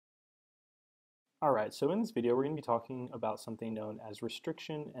Alright, so in this video we're going to be talking about something known as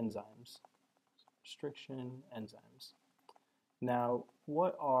restriction enzymes. Restriction enzymes. Now,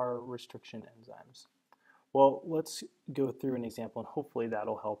 what are restriction enzymes? Well, let's go through an example and hopefully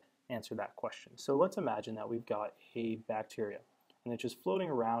that'll help answer that question. So let's imagine that we've got a bacteria and it's just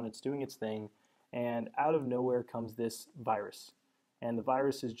floating around, it's doing its thing, and out of nowhere comes this virus. And the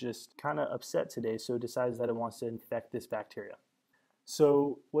virus is just kind of upset today, so it decides that it wants to infect this bacteria.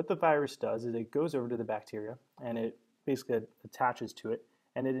 So what the virus does is it goes over to the bacteria and it basically attaches to it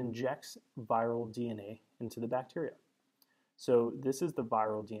and it injects viral DNA into the bacteria. So this is the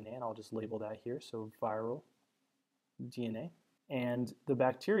viral DNA, and I'll just label that here. So viral DNA. And the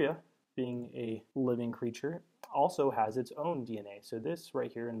bacteria, being a living creature, also has its own DNA. So this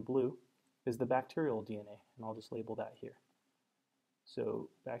right here in blue is the bacterial DNA, and I'll just label that here. So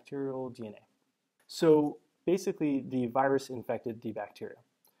bacterial DNA. So basically the virus infected the bacteria,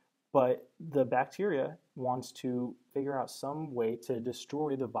 but the bacteria wants to figure out some way to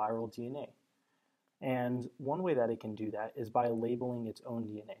destroy the viral DNA. And one way that it can do that is by labeling its own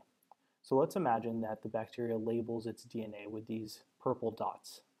DNA. So let's imagine that the bacteria labels its DNA with these purple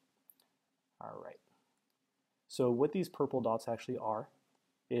dots. All right. So what these purple dots actually are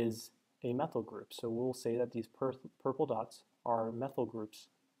is a methyl group. So we'll say that these purple dots are methyl groups.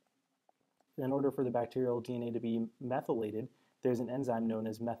 In order for the bacterial DNA to be methylated, there's an enzyme known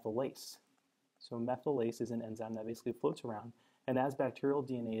as methylase. So methylase is an enzyme that basically floats around, and as bacterial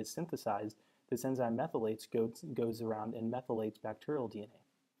DNA is synthesized, this enzyme methylase goes around and methylates bacterial DNA.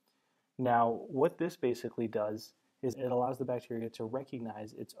 Now, what this basically does is it allows the bacteria to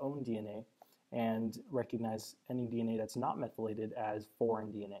recognize its own DNA and recognize any DNA that's not methylated as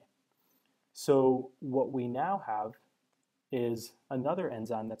foreign DNA. So what we now have is another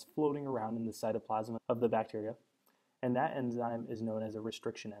enzyme that's floating around in the cytoplasm of the bacteria, and that enzyme is known as a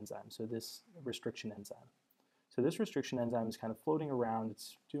restriction enzyme. So this restriction enzyme. So this restriction enzyme is kind of floating around,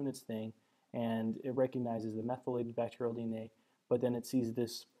 it's doing its thing, and it recognizes the methylated bacterial DNA, but then it sees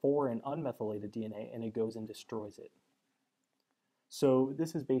this foreign unmethylated DNA and it goes and destroys it. So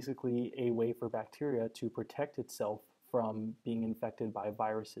this is basically a way for bacteria to protect itself from being infected by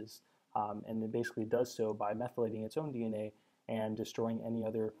viruses, and it basically does so by methylating its own DNA and destroying any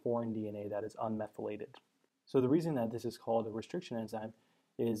other foreign DNA that is unmethylated. So the reason that this is called a restriction enzyme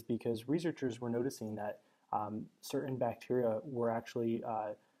is because researchers were noticing that certain bacteria were actually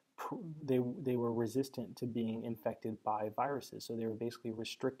they were resistant to being infected by viruses, so they were basically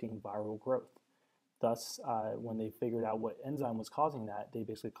restricting viral growth. Thus, when they figured out what enzyme was causing that, they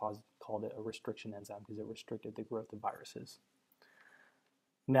basically called it a restriction enzyme because it restricted the growth of viruses.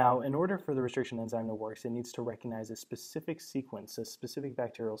 Now, in order for the restriction enzyme to work, it needs to recognize a specific sequence, a specific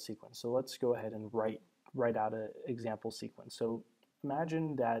bacterial sequence. So let's go ahead and write out an example sequence. So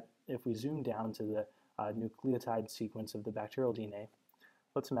imagine that if we zoom down to the nucleotide sequence of the bacterial DNA,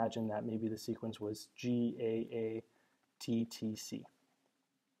 let's imagine that maybe the sequence was GAATTC.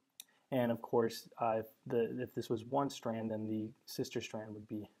 And of course, if this was one strand, then the sister strand would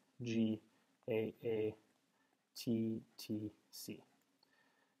be GAATTC.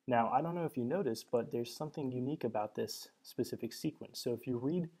 Now, I don't know if you noticed, but there's something unique about this specific sequence. So if you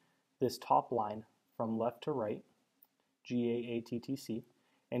read this top line from left to right, GAATTC,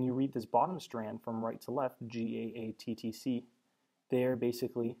 and you read this bottom strand from right to left, GAATTC, they're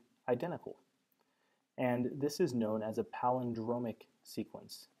basically identical. And this is known as a palindromic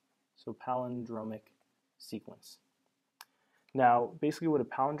sequence. So palindromic sequence. Now, basically what a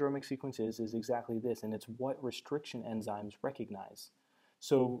palindromic sequence is exactly this, and it's what restriction enzymes recognize.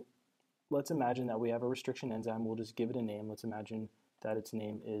 So let's imagine that we have a restriction enzyme. We'll just give it a name. Let's imagine that its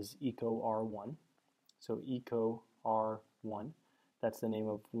name is EcoR1. So EcoR1, that's the name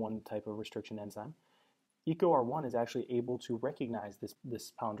of one type of restriction enzyme. EcoR1 is actually able to recognize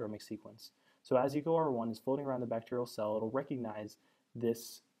this palindromic sequence. So as EcoR1 is floating around the bacterial cell, it'll recognize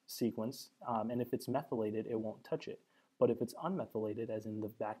this sequence, and if it's methylated, it won't touch it. But if it's unmethylated, as in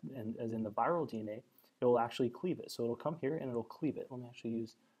the viral DNA, it will actually cleave it. So it'll come here and it'll cleave it. Let me actually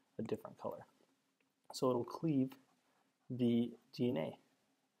use a different color. So it'll cleave the DNA,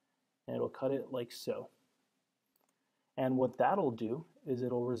 and it'll cut it like so. And what that'll do is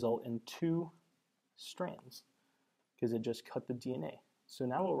it'll result in two strands because it just cut the DNA. So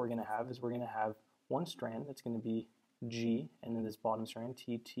now what we're going to have is we're going to have one strand that's going to be G, and then this bottom strand,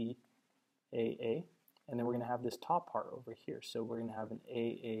 TTAA, and then we're going to have this top part over here. So we're going to have an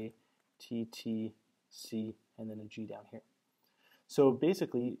AATTC and then a G down here. So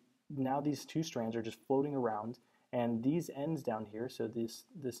basically, now these two strands are just floating around, and these ends down here, so this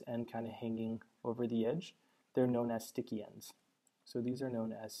end kind of hanging over the edge, they're known as sticky ends. So these are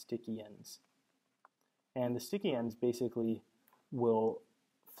known as sticky ends. And the sticky ends basically will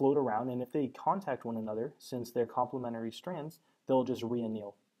float around, and if they contact one another, since they're complementary strands, they'll just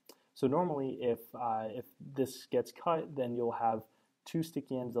reanneal. So normally if this gets cut, then you'll have two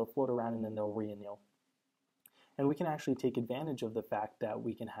sticky ends, they'll float around and then they'll reanneal. And we can actually take advantage of the fact that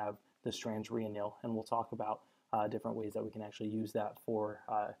we can have the strands reanneal, and we'll talk about different ways that we can actually use that for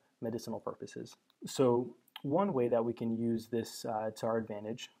medicinal purposes. So one way that we can use this to our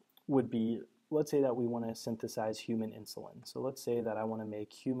advantage would be, let's say that we want to synthesize human insulin. So let's say that I want to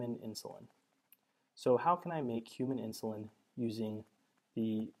make human insulin. So how can I make human insulin using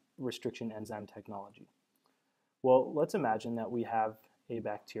the restriction enzyme technology? Well, let's imagine that we have a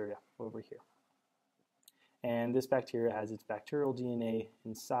bacteria over here. And this bacteria has its bacterial DNA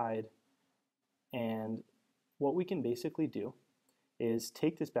inside, and what we can basically do is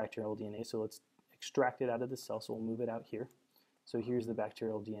take this bacterial DNA, so let's extract it out of the cell, so we'll move it out here. So here's the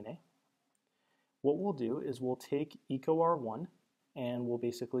bacterial DNA. What we'll do is we'll take EcoR1 and we'll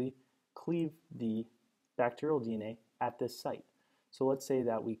basically cleave the bacterial DNA at this site. So let's say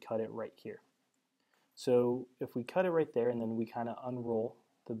that we cut it right here. So if we cut it right there and then we kind of unroll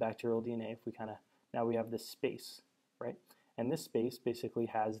the bacterial DNA, now we have this space, right? And this space basically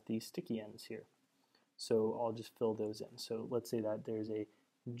has these sticky ends here. So I'll just fill those in. So let's say that there's a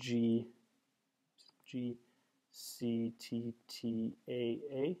G, C, T, T,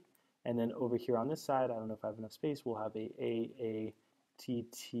 A, and then over here on this side, I don't know if I have enough space, we'll have a, T,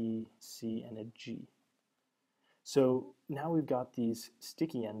 T, C, and a G. So now we've got these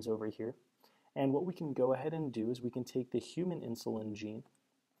sticky ends over here, and what we can go ahead and do is we can take the human insulin gene.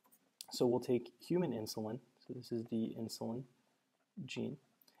 So we'll take human insulin, so this is the insulin gene,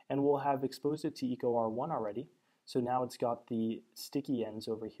 and we'll have exposed it to EcoR1 already. So now it's got the sticky ends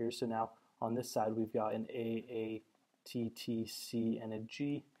over here. So now on this side we've got an A, T, T, C, and a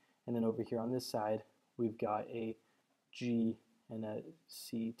G, and then over here on this side we've got a G and a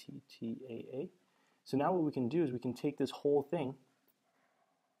C, T, T, A. So now what we can do is we can take this whole thing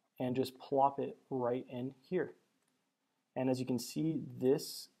and just plop it right in here. And as you can see,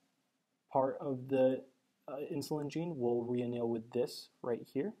 this part of the insulin gene will reanneal with this right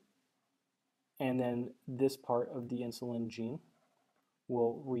here. And then this part of the insulin gene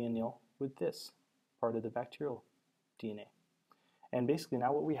will reanneal with this part of the bacterial DNA. And basically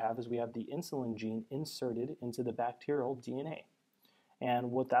now what we have is we have the insulin gene inserted into the bacterial DNA.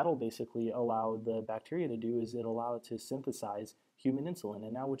 And what that'll basically allow the bacteria to do is it'll allow it to synthesize human insulin.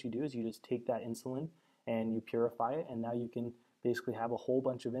 And now what you do is you just take that insulin and you purify it, and now you can basically have a whole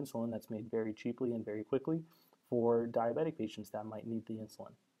bunch of insulin that's made very cheaply and very quickly for diabetic patients that might need the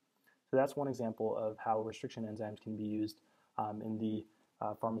insulin. So that's one example of how restriction enzymes can be used in the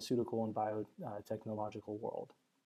pharmaceutical and biotechnological world.